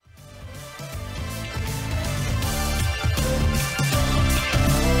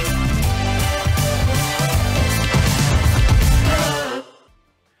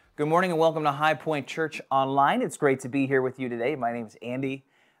Good morning and welcome to High Point Church Online. It's great to be here with you today. My name is Andy.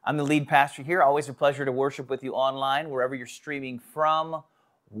 I'm the lead pastor here. Always a pleasure to worship with you online, wherever you're streaming from.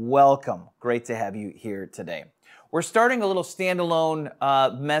 Welcome. Great to have you here today. We're starting a little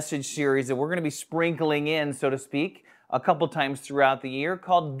standalone message series that we're going to be sprinkling in, so to speak, a couple times throughout the year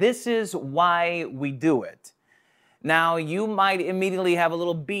called This Is Why We Do It. Now, you might immediately have a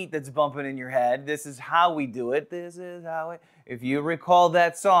little beat that's bumping in your head. This is how we do it. This is how it... If you recall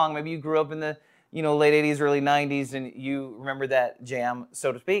that song, maybe you grew up in the late 80s, early 90s, and you remember that jam,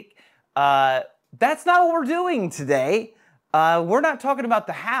 so to speak. That's not what we're doing today. We're not talking about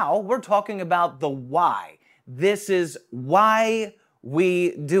the how. We're talking about the why. This is why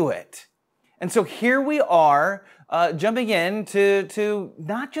we do it. And so here we are, jumping in to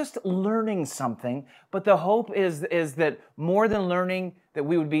not just learning something, but the hope is that more than learning, that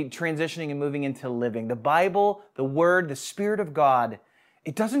we would be transitioning and moving into living. The Bible, the Word, the Spirit of God,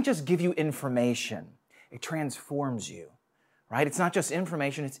 it doesn't just give you information. It transforms you, right? It's not just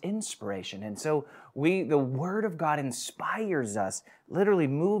information, it's inspiration. And so the Word of God inspires us, literally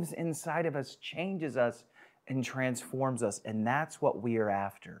moves inside of us, changes us, and transforms us. And that's what we are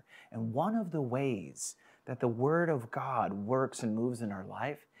after. And one of the ways that the Word of God works and moves in our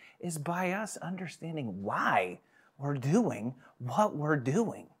life is by us understanding why we're doing what we're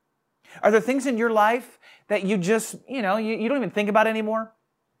doing. Are there things in your life that you just, you don't even think about anymore?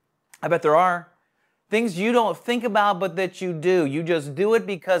 I bet there are. Things you don't think about, but that you do. You just do it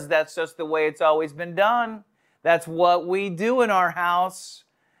because that's just the way it's always been done. That's what we do in our house,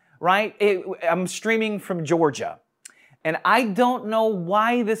 right? I'm streaming from Georgia. And I don't know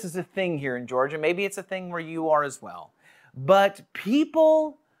why this is a thing here in Georgia. Maybe it's a thing where you are as well. But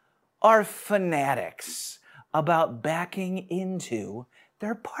people are fanatics about backing into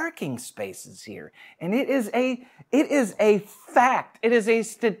their parking spaces here. And it is a fact. It is a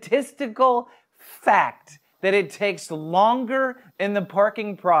statistical fact that it takes longer in the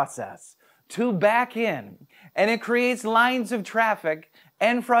parking process to back in. And it creates lines of traffic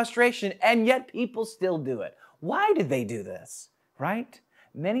and frustration, and yet people still do it. Why did they do this, right?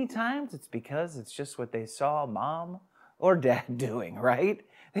 Many times it's because it's just what they saw mom or dad doing, right?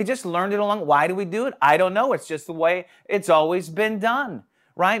 They just learned it along. Why do we do it? I don't know. It's just the way it's always been done,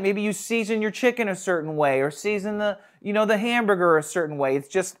 right? Maybe you season your chicken a certain way or season the hamburger a certain way.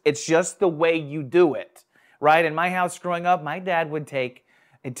 It's just the way you do it, right? In my house growing up, my dad would take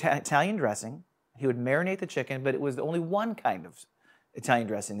Italian dressing. He would marinate the chicken, but it was only one kind of Italian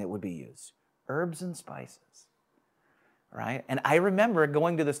dressing that would be used. Herbs and spices. Right? And I remember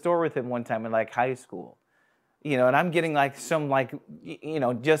going to the store with him one time in high school, and I'm getting some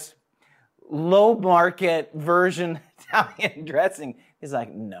just low market version Italian dressing. He's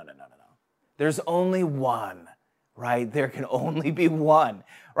like, no. There's only one, right? There can only be one,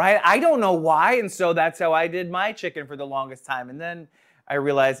 right? I don't know why. And so that's how I did my chicken for the longest time. And then I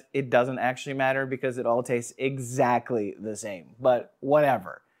realized it doesn't actually matter because it all tastes exactly the same, but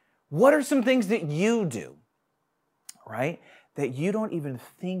whatever. What are some things that you do? Right? That you don't even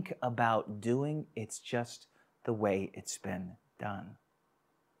think about doing. It's just the way it's been done.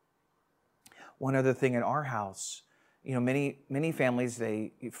 One other thing in our house, many families,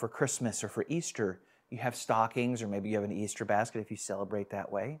 for Christmas or for Easter, you have stockings or maybe you have an Easter basket if you celebrate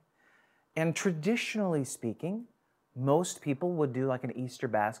that way. And traditionally speaking, most people would do an Easter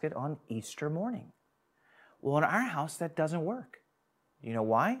basket on Easter morning. Well, in our house, that doesn't work. You know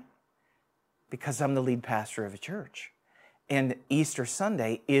why? Because I'm the lead pastor of a church. And Easter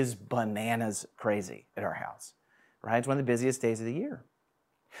Sunday is bananas crazy at our house, right? It's one of the busiest days of the year.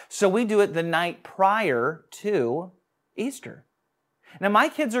 So we do it the night prior to Easter. Now, my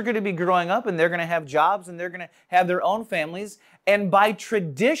kids are going to be growing up and they're going to have jobs and they're going to have their own families. And by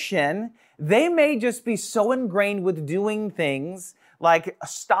tradition, they may just be so ingrained with doing things like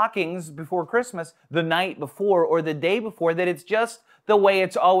stockings before Christmas the night before or the day before that it's just the way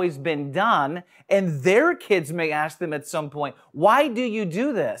it's always been done. And their kids may ask them at some point, why do you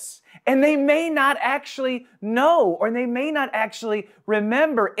do this? And they may not actually know, or they may not actually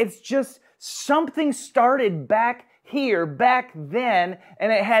remember. It's just something started back here, back then,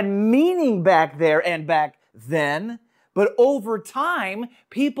 and it had meaning back there and back then. But over time,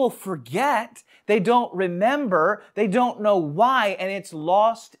 people forget, they don't remember, they don't know why, and it's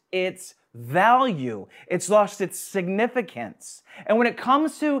lost its value. It's lost its significance. And when it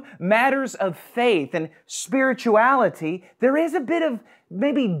comes to matters of faith and spirituality, there is a bit of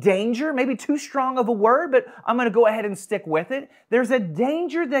maybe danger, maybe too strong of a word, but I'm going to go ahead and stick with it. There's a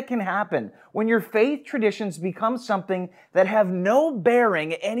danger that can happen when your faith traditions become something that have no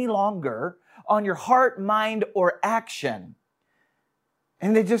bearing any longer on your heart, mind, or action.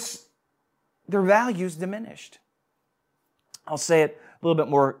 And their values diminished. I'll say it a little bit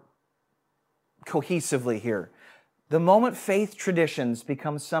more cohesively here. The moment faith traditions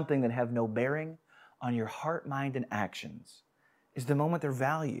become something that have no bearing on your heart, mind, and actions is the moment their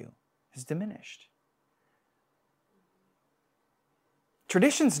value is diminished.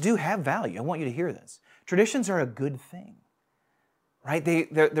 Traditions do have value. I want you to hear this. Traditions are a good thing, right?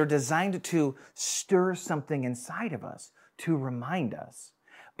 They're designed to stir something inside of us, to remind us.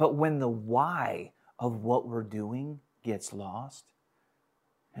 But when the why of what we're doing gets lost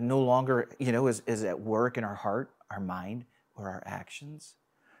and no longer, is at work in our heart, our mind, or our actions,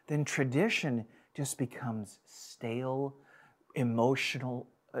 then tradition just becomes stale, emotional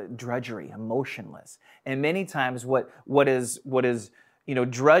drudgery, emotionless. And many times what is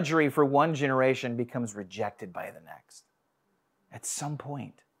drudgery for one generation becomes rejected by the next at some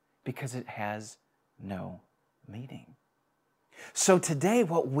point because it has no meaning. So today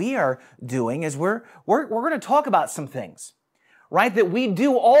what we are doing is we're going to talk about some things, right, that we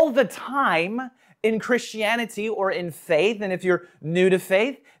do all the time in Christianity or in faith. And if you're new to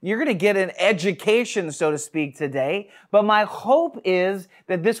faith, you're going to get an education, so to speak, today. But my hope is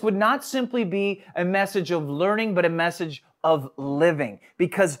that this would not simply be a message of learning, but a message of living.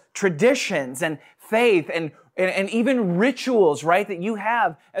 Because traditions and faith and even rituals, right, that you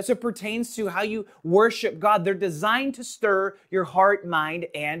have as it pertains to how you worship God, they're designed to stir your heart, mind,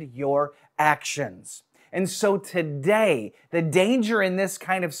 and your actions. And so today, the danger in this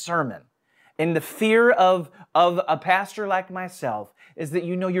kind of sermon, and the fear of a pastor like myself, is that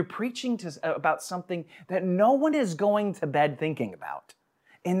you're preaching about something that no one is going to bed thinking about.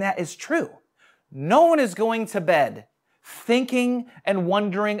 And that is true. No one is going to bed thinking and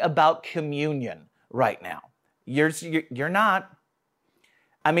wondering about communion right now. You're not.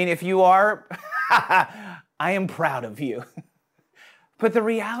 I mean, if you are, I am proud of you. But the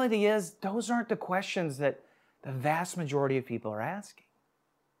reality is, those aren't the questions that the vast majority of people are asking.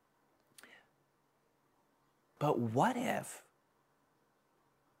 But what if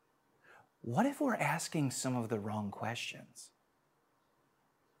we're asking some of the wrong questions?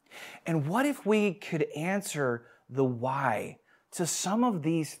 And what if we could answer the why to some of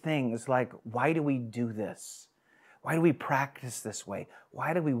these things, like, why do we do this? Why do we practice this way?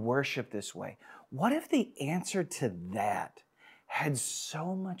 Why do we worship this way? What if the answer to that had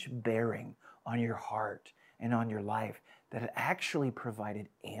so much bearing on your heart and on your life that it actually provided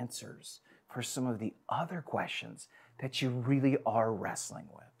answers for some of the other questions that you really are wrestling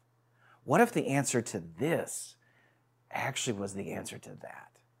with? What if the answer to this actually was the answer to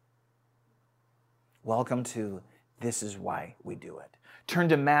that? Welcome to This Is Why We Do It. Turn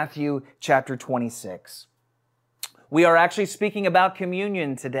to Matthew chapter 26. We are actually speaking about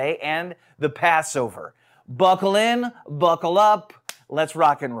communion today and the Passover. Buckle in, buckle up, let's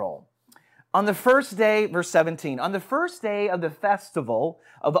rock and roll. On the first day, verse 17, on the first day of the festival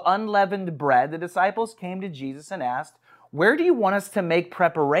of unleavened bread, the disciples came to Jesus and asked, "Where do you want us to make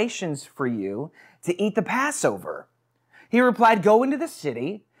preparations for you to eat the Passover?" He replied, "Go into the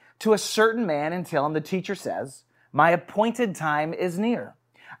city to a certain man and tell him, the teacher says, my appointed time is near.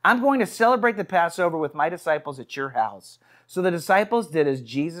 I'm going to celebrate the Passover with my disciples at your house." So the disciples did as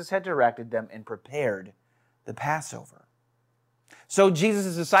Jesus had directed them and prepared the Passover. So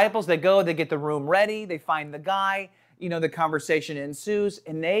Jesus' disciples, they go, they get the room ready, they find the guy, the conversation ensues,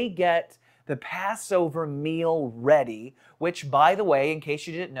 and they get the Passover meal ready, which, by the way, in case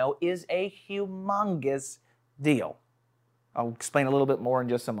you didn't know, is a humongous deal. I'll explain a little bit more in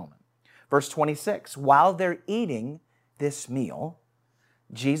just a moment. Verse 26, while they're eating this meal,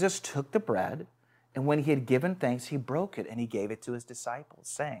 Jesus took the bread, and when he had given thanks, he broke it and he gave it to his disciples,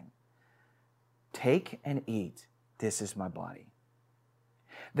 saying, "Take and eat, this is my body."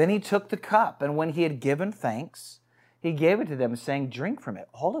 Then he took the cup, and when he had given thanks, he gave it to them, saying, "Drink from it,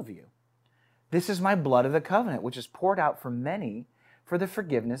 all of you. This is my blood of the covenant, which is poured out for many for the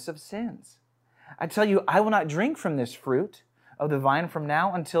forgiveness of sins. I tell you, I will not drink from this fruit of the vine from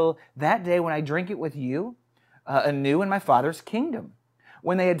now until that day when I drink it with you anew in my Father's kingdom."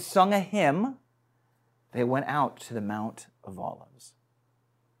 When they had sung a hymn, they went out to the Mount of Olives.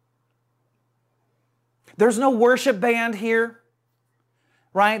 There's no worship band here,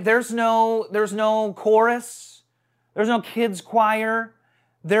 right? There's no chorus. There's no kids choir.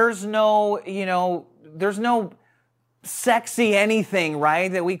 There's no sexy anything,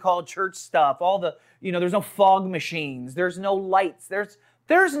 right, that we call church stuff. There's no fog machines. There's no lights. There's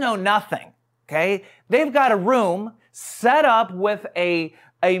no nothing, okay? They've got a room set up with a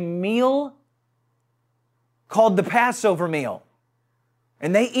meal called the Passover meal.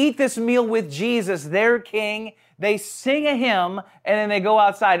 And they eat this meal with Jesus, their king. They sing a hymn, and then they go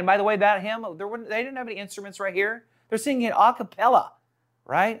outside. And by the way, that hymn, they didn't have any instruments right here. They're singing it a cappella,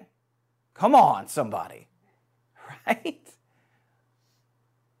 right? Come on, somebody, right?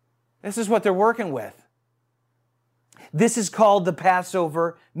 This is what they're working with. This is called the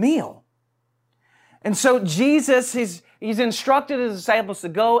Passover meal. And so Jesus, he's instructed his disciples to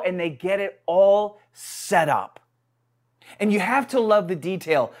go, and they get it all set up. And you have to love the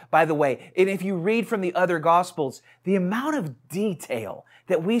detail, by the way. And if you read from the other Gospels, the amount of detail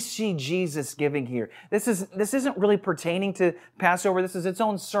that we see Jesus giving here. This isn't really pertaining to Passover. This is its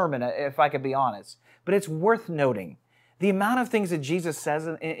own sermon, if I could be honest. But it's worth noting. The amount of things that Jesus says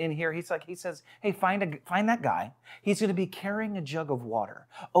in here, he says, hey, find that guy. He's going to be carrying a jug of water.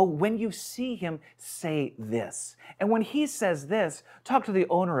 Oh, when you see him, say this. And when he says this, talk to the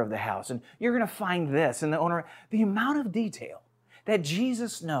owner of the house, and you're going to find this. And the amount of detail that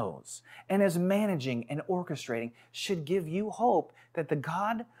Jesus knows and is managing and orchestrating should give you hope that the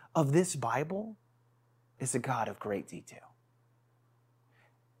God of this Bible is a God of great detail.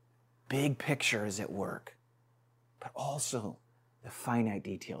 Big picture is at work, but also the finite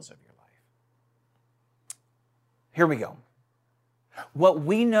details of your life. Here we go. What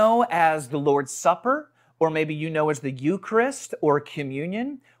we know as the Lord's Supper, or maybe you know as the Eucharist or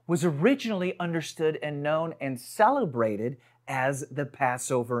communion, was originally understood and known and celebrated as the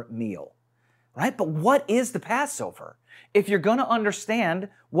Passover meal, right? But what is the Passover? If you're going to understand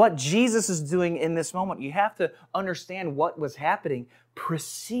what Jesus is doing in this moment, you have to understand what was happening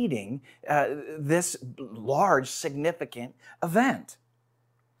preceding this large, significant event.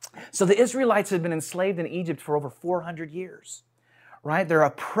 So the Israelites had been enslaved in Egypt for over 400 years, right? They're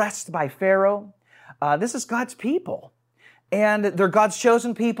oppressed by Pharaoh. This is God's people. And they're God's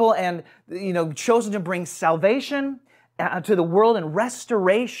chosen people and, chosen to bring salvation to the world and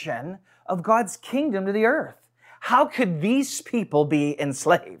restoration of God's kingdom to the earth. How could these people be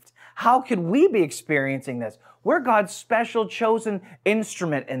enslaved? How could we be experiencing this? We're God's special chosen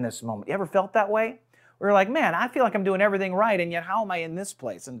instrument in this moment. You ever felt that way? We're like, man, I feel like I'm doing everything right, and yet how am I in this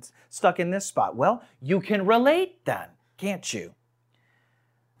place and stuck in this spot? Well, you can relate then, can't you?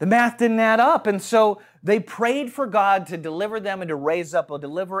 The math didn't add up, and so they prayed for God to deliver them and to raise up a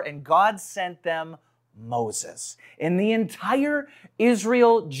deliverer, and God sent them Moses. And the entire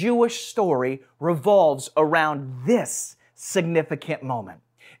Israel Jewish story revolves around this significant moment.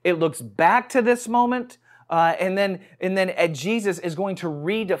 It looks back to this moment, and then Jesus is going to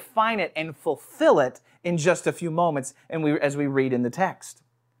redefine it and fulfill it in just a few moments, as we read in the text.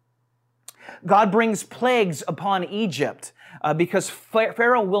 God brings plagues upon Egypt because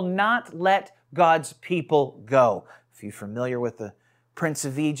Pharaoh will not let God's people go. If you're familiar with the Prince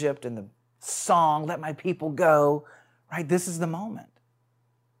of Egypt and the song, "Let My People Go," right? This is the moment.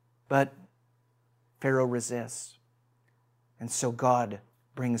 But Pharaoh resists. And so God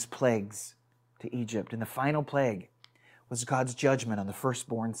brings plagues to Egypt. And the final plague was God's judgment on the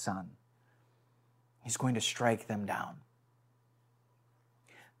firstborn son. He's going to strike them down.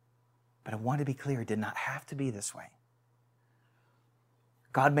 But I want to be clear, it did not have to be this way.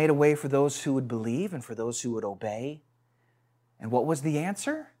 God made a way for those who would believe and for those who would obey. And what was the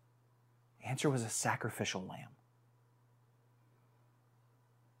answer? The answer was a sacrificial lamb.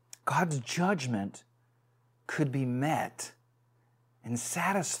 God's judgment could be met and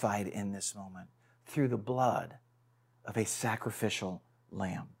satisfied in this moment through the blood of a sacrificial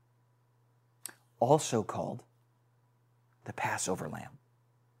lamb, also called the Passover lamb.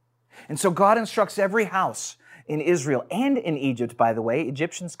 And so God instructs every house in Israel and in Egypt, by the way,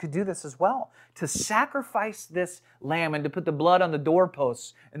 Egyptians could do this as well, to sacrifice this lamb and to put the blood on the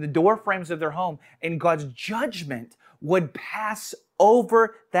doorposts and the door frames of their home, and God's judgment would pass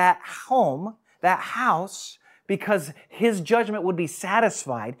over that home, that house, because his judgment would be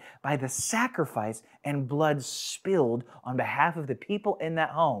satisfied by the sacrifice and blood spilled on behalf of the people in that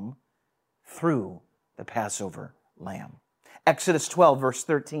home through the Passover lamb. Exodus 12, verse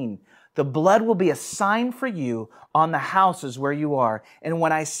 13, "The blood will be a sign for you on the houses where you are, and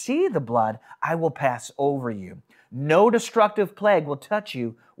when I see the blood, I will pass over you. No destructive plague will touch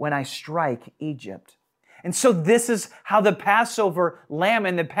you when I strike Egypt." And so this is how the Passover lamb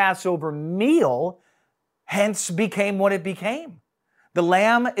and the Passover meal hence became what it became. The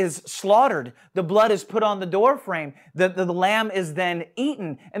lamb is slaughtered. The blood is put on the doorframe. The lamb is then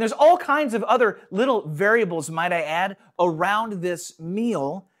eaten. And there's all kinds of other little variables, might I add, around this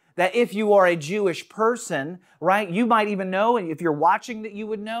meal that if you are a Jewish person, right, you might even know, and if you're watching that you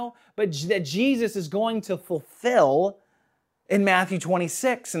would know, but that Jesus is going to fulfill in Matthew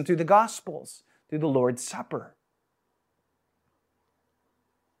 26 and through the Gospels, through the Lord's Supper.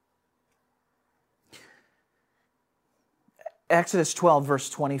 Exodus 12, verse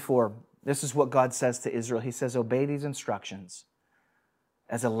 24, this is what God says to Israel. He says, obey these instructions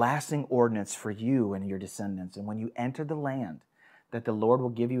as a lasting ordinance for you and your descendants. And when you enter the land that the Lord will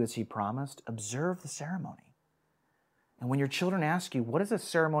give you as He promised, observe the ceremony. And when your children ask you, what does this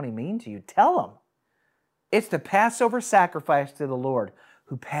ceremony mean to you? Tell them. It's the Passover sacrifice to the Lord,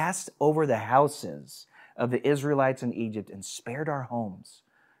 who passed over the houses of the Israelites in Egypt and spared our homes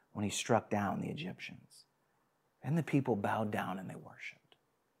when He struck down the Egyptians. And the people bowed down and they worshiped.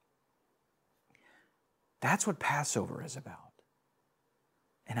 That's what Passover is about.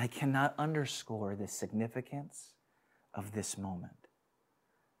 And I cannot underscore the significance of this moment.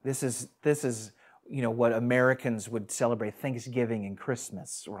 This is what Americans would celebrate Thanksgiving and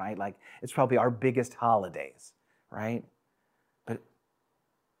Christmas, right? Like, it's probably our biggest holidays, right? But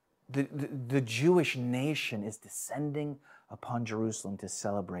the Jewish nation is descending upon Jerusalem to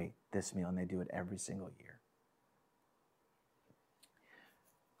celebrate this meal, and they do it every single year.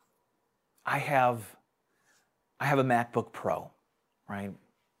 I have a MacBook Pro, right? I'm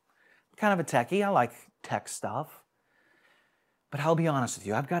kind of a techie. I like tech stuff. But I'll be honest with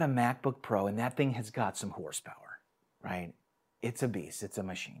you, I've got a MacBook Pro, and that thing has got some horsepower, right? It's a beast. It's a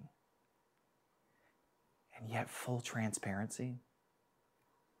machine. And yet, full transparency,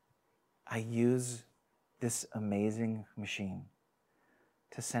 I use this amazing machine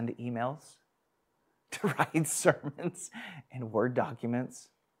to send emails, to write sermons and Word documents,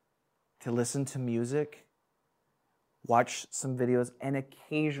 to listen to music, watch some videos, and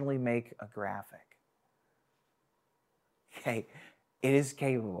occasionally make a graphic. Okay, it is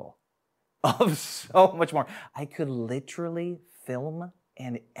capable of so much more. I could literally film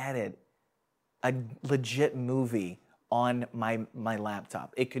and edit a legit movie on my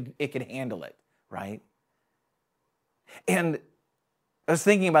laptop. It could handle it, right? And I was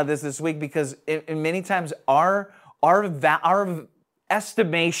thinking about this week because many times our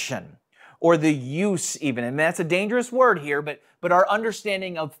estimation, or the use even, and that's a dangerous word here, but our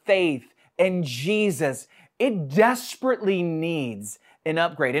understanding of faith and Jesus, it desperately needs an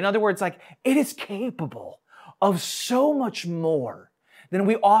upgrade. In other words, like, it is capable of so much more than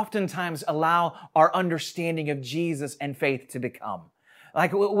we oftentimes allow our understanding of Jesus and faith to become.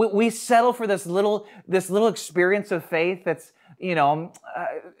 Like, we settle for this little experience of faith that's,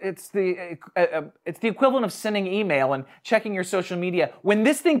 it's the equivalent of sending email and checking your social media when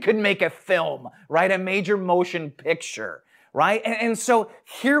this thing could make a film, right? A major motion picture, right? And so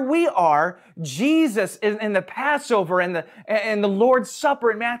here we are, Jesus in the Passover and the Lord's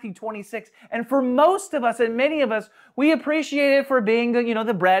Supper in Matthew 26. And for most of us, and many of us, we appreciate it for being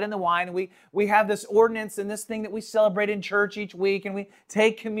the bread and the wine. And we have this ordinance and this thing that we celebrate in church each week, and we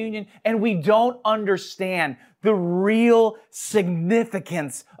take communion, and we don't understand the real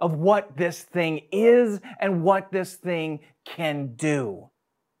significance of what this thing is and what this thing can do.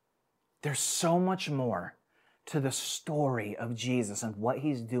 There's so much more to the story of Jesus and what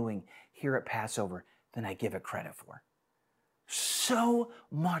He's doing here at Passover than I give it credit for. So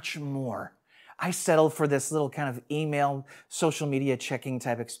much more. I settled for this little kind of email, social media checking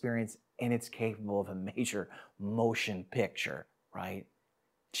type experience, and it's capable of a major motion picture, right?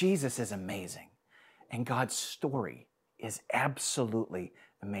 Jesus is amazing, and God's story is absolutely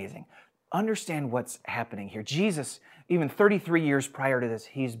amazing. Understand what's happening here. Jesus, even 33 years prior to this,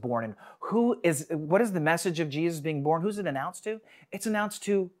 He's born. And what is the message of Jesus being born? Who's it announced to? It's announced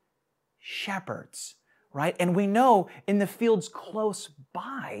to shepherds, right? And we know in the fields close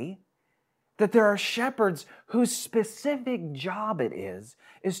by that there are shepherds whose specific job it is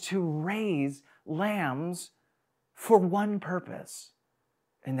to raise lambs for one purpose,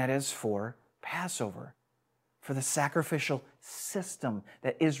 and that is for Passover, for the sacrificial system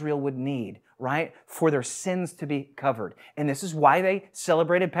that Israel would need, right? For their sins to be covered. And this is why they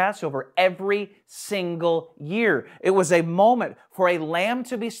celebrated Passover every single year. It was a moment for a lamb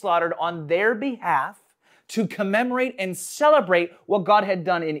to be slaughtered on their behalf to commemorate and celebrate what God had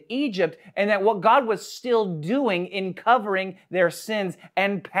done in Egypt, and that what God was still doing in covering their sins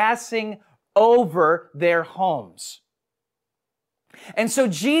and passing over their homes. And so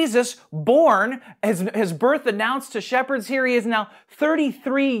Jesus, born, his birth announced to shepherds, here He is now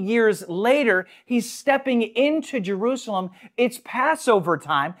 33 years later. He's stepping into Jerusalem. It's Passover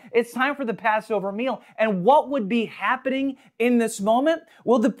time. It's time for the Passover meal. And what would be happening in this moment?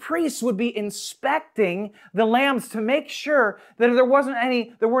 Well, the priests would be inspecting the lambs to make sure that there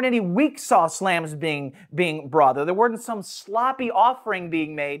weren't any weak sauce lambs being brought. There wasn't some sloppy offering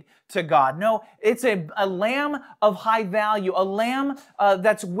being made to God. No, it's a lamb of high value, a lamb lamb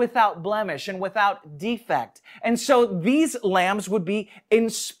that's without blemish and without defect. And so these lambs would be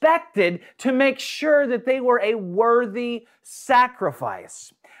inspected to make sure that they were a worthy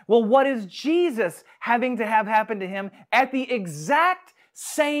sacrifice. Well, what is Jesus having to have happen to him at the exact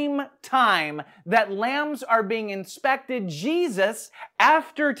same time that lambs are being inspected? Jesus,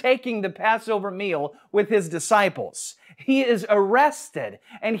 after taking the Passover meal with his disciples, he is arrested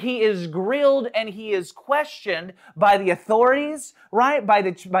and he is grilled and he is questioned by the authorities, right? By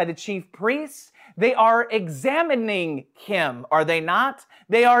the chief priests. They are examining him, are they not?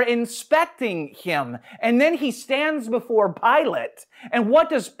 They are inspecting him. And then he stands before Pilate. And what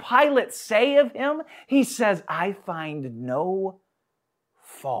does Pilate say of him? He says, I find no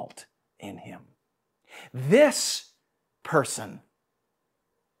fault in him. This person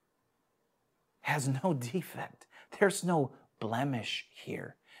has no defect. There's no blemish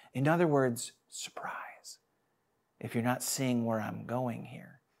here. In other words, surprise. If you're not seeing where I'm going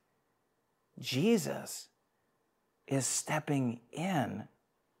here, Jesus is stepping in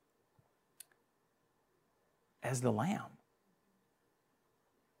as the lamb.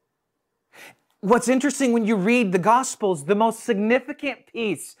 What's interesting when you read the Gospels, the most significant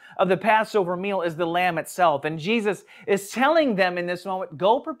piece of the Passover meal is the lamb itself. And Jesus is telling them in this moment,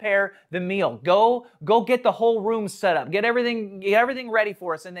 go prepare the meal. Go get the whole room set up. Get everything ready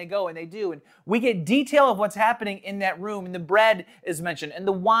for us. And they go and they do. And we get detail of what's happening in that room. And the bread is mentioned and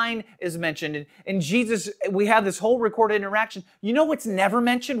the wine is mentioned. And Jesus, we have this whole recorded interaction. You know what's never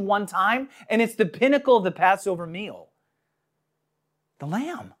mentioned one time? And it's the pinnacle of the Passover meal. The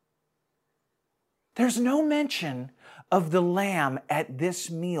lamb. There's no mention of the lamb at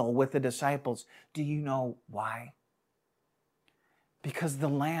this meal with the disciples. Do you know why? Because the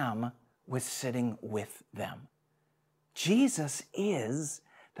lamb was sitting with them. Jesus is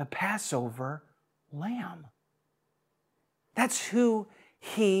the Passover lamb. That's who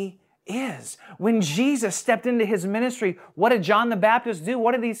he is. When Jesus stepped into his ministry, what did John the Baptist do?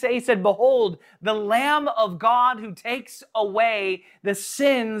 What did he say? He said, behold, the Lamb of God who takes away the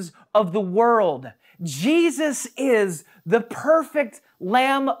sins of the world. Jesus is the perfect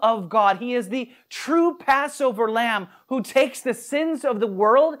Lamb of God. He is the true Passover Lamb who takes the sins of the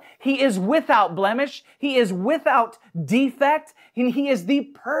world. He is without blemish. He is without defect. And he is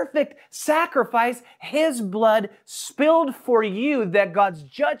the perfect sacrifice. His blood spilled for you that God's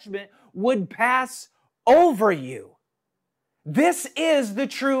judgment would pass over you. This is the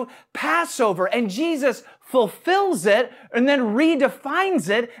true Passover, and Jesus fulfills it and then redefines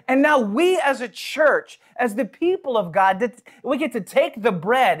it. And now we as a church, as the people of God, we get to take the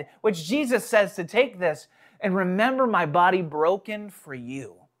bread, which Jesus says to take this, and remember my body broken for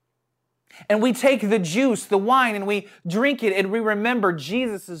you. And we take the juice, the wine, and we drink it, and we remember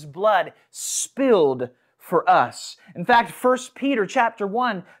Jesus' blood spilled for us. In fact, 1 Peter chapter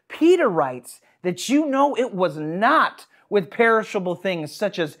 1, Peter writes that you know it was not with perishable things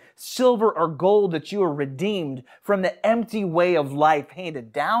such as silver or gold that you are redeemed from the empty way of life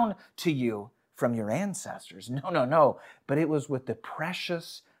handed down to you from your ancestors. No. But it was with the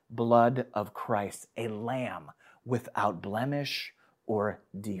precious blood of Christ, a lamb without blemish or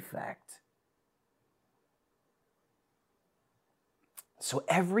defect. So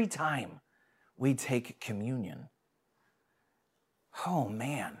every time we take communion, oh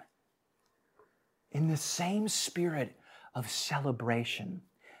man, in the same spirit of celebration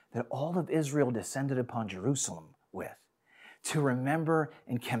that all of Israel descended upon Jerusalem with, to remember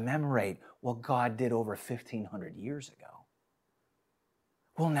and commemorate what God did over 1,500 years ago.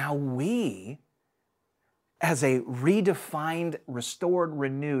 Well, now we, as a redefined, restored,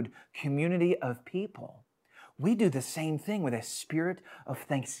 renewed community of people, we do the same thing with a spirit of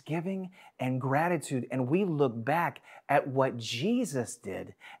thanksgiving and gratitude, and we look back at what Jesus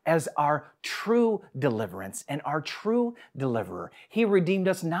did as our true deliverance and our true deliverer. He redeemed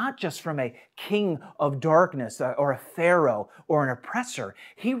us not just from a king of darkness or a pharaoh or an oppressor.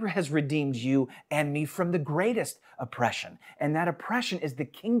 He has redeemed you and me from the greatest oppression, and that oppression is the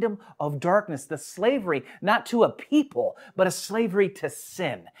kingdom of darkness, the slavery not to a people, but a slavery to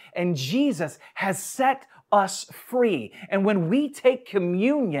sin. And Jesus has set us free. And when we take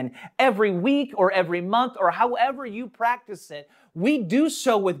communion every week or every month or however you practice it, we do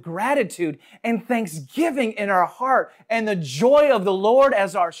so with gratitude and thanksgiving in our heart and the joy of the Lord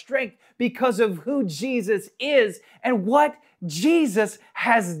as our strength because of who Jesus is and what Jesus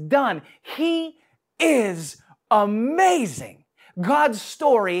has done. He is amazing. God's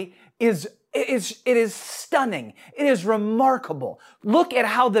story is stunning. It is remarkable. Look at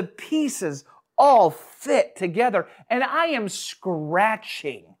how the pieces all fit together. And I am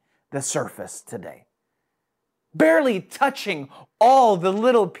scratching the surface today. barely touching all the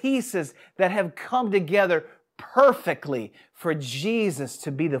little pieces that have come together perfectly for Jesus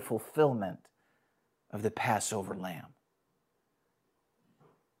to be the fulfillment of the Passover lamb.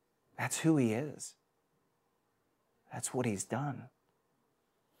 That's who he is. That's what he's done.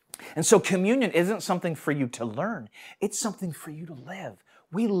 And so communion isn't something for you to learn. It's something for you to live.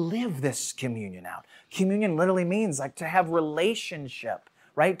 We live this communion out. Communion literally means like to have relationship,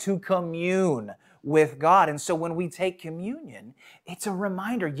 right? To commune with God. And so when we take communion, it's a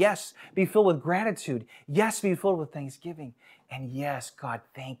reminder, yes, be filled with gratitude. Yes, be filled with thanksgiving. And yes, God,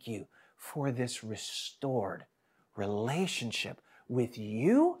 thank you for this restored relationship with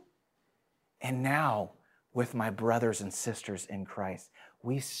you and now with my brothers and sisters in Christ.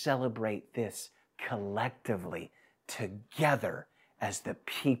 We celebrate this collectively together as the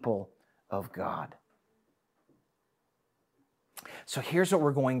people of God. So here's what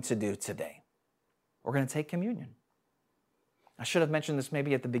we're going to do today. We're going to take communion. I should have mentioned this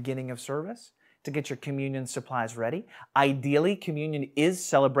maybe at the beginning of service to get your communion supplies ready. Ideally, communion is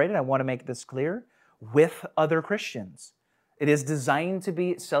celebrated, I want to make this clear, with other Christians. It is designed to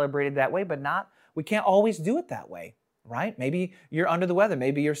be celebrated that way, but we can't always do it that way, right? Maybe you're under the weather,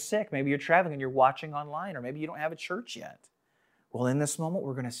 maybe you're sick, maybe you're traveling and you're watching online, or maybe you don't have a church yet. Well, in this moment,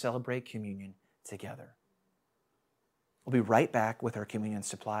 we're going to celebrate communion together. We'll be right back with our communion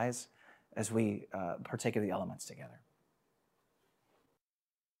supplies as we partake of the elements together.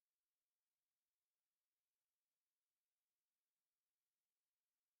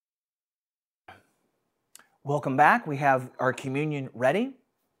 Welcome back. We have our communion ready.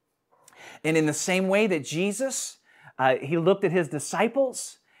 And in the same way that Jesus, he looked at his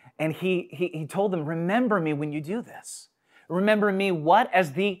disciples and he told them, remember me when you do this. Remember me what?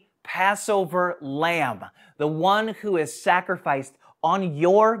 As the Passover lamb, the one who is sacrificed on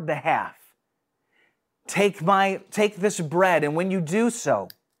your behalf. Take this bread, and when you do so,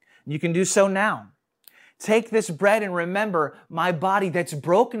 you can do so now. Take this bread and remember my body that's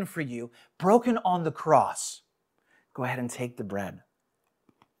broken for you, broken on the cross. Go ahead and take the bread.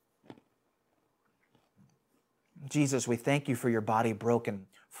 Jesus, we thank you for your body broken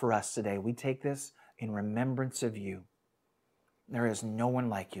for us today. We take this in remembrance of you. There is no one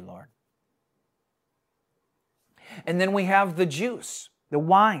like you, Lord. And then we have the juice, the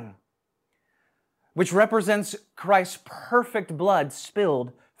wine, which represents Christ's perfect blood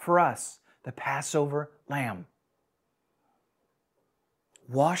spilled for us, the Passover lamb,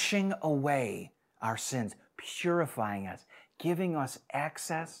 washing away our sins, purifying us, giving us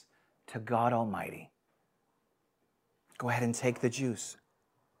access to God Almighty. Go ahead and take the juice.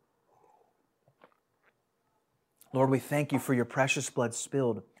 Lord, we thank you for your precious blood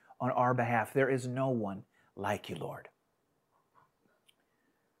spilled on our behalf. There is no one like you, Lord.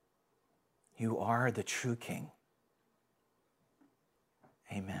 You are the true King.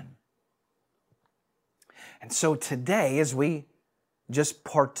 Amen. And so today, as we just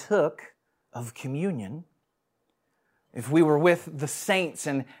partook of communion, if we were with the saints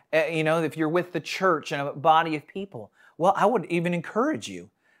and, if you're with the church and a body of people, well, I would even encourage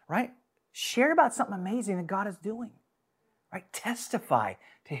you, right? Share about something amazing that God is doing, right? Testify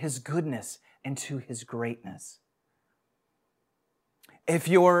to His goodness and to His greatness. If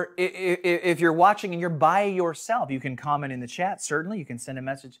you're watching and you're by yourself, you can comment in the chat. Certainly, you can send a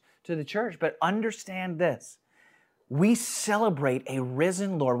message to the church. But understand this. We celebrate a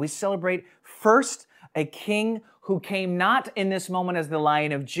risen Lord. We celebrate first a King who came not in this moment as the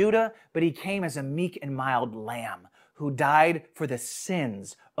Lion of Judah, but He came as a meek and mild lamb who died for the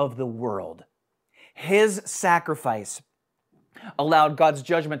sins of the world. His sacrifice allowed God's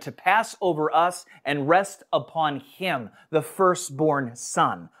judgment to pass over us and rest upon Him, the firstborn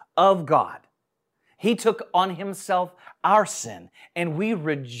Son of God. He took on Himself our sin, and we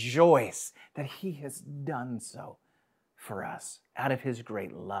rejoice that He has done so for us out of His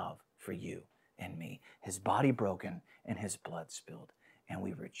great love for you and me. His body broken and His blood spilled, and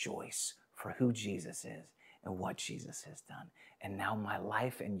we rejoice for who Jesus is and what Jesus has done. And now my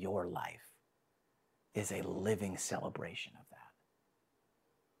life and your life is a living celebration of that.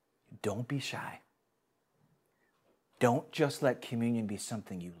 Don't be shy. Don't just let communion be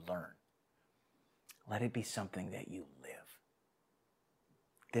something you learn. Let it be something that you live.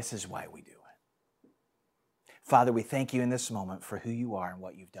 This is why we do it. Father, we thank you in this moment for who you are and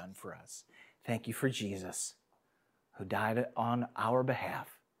what you've done for us. Thank you for Jesus, who died on our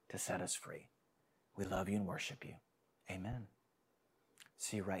behalf to set us free. We love you and worship you. Amen.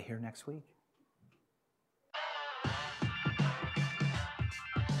 See you right here next week.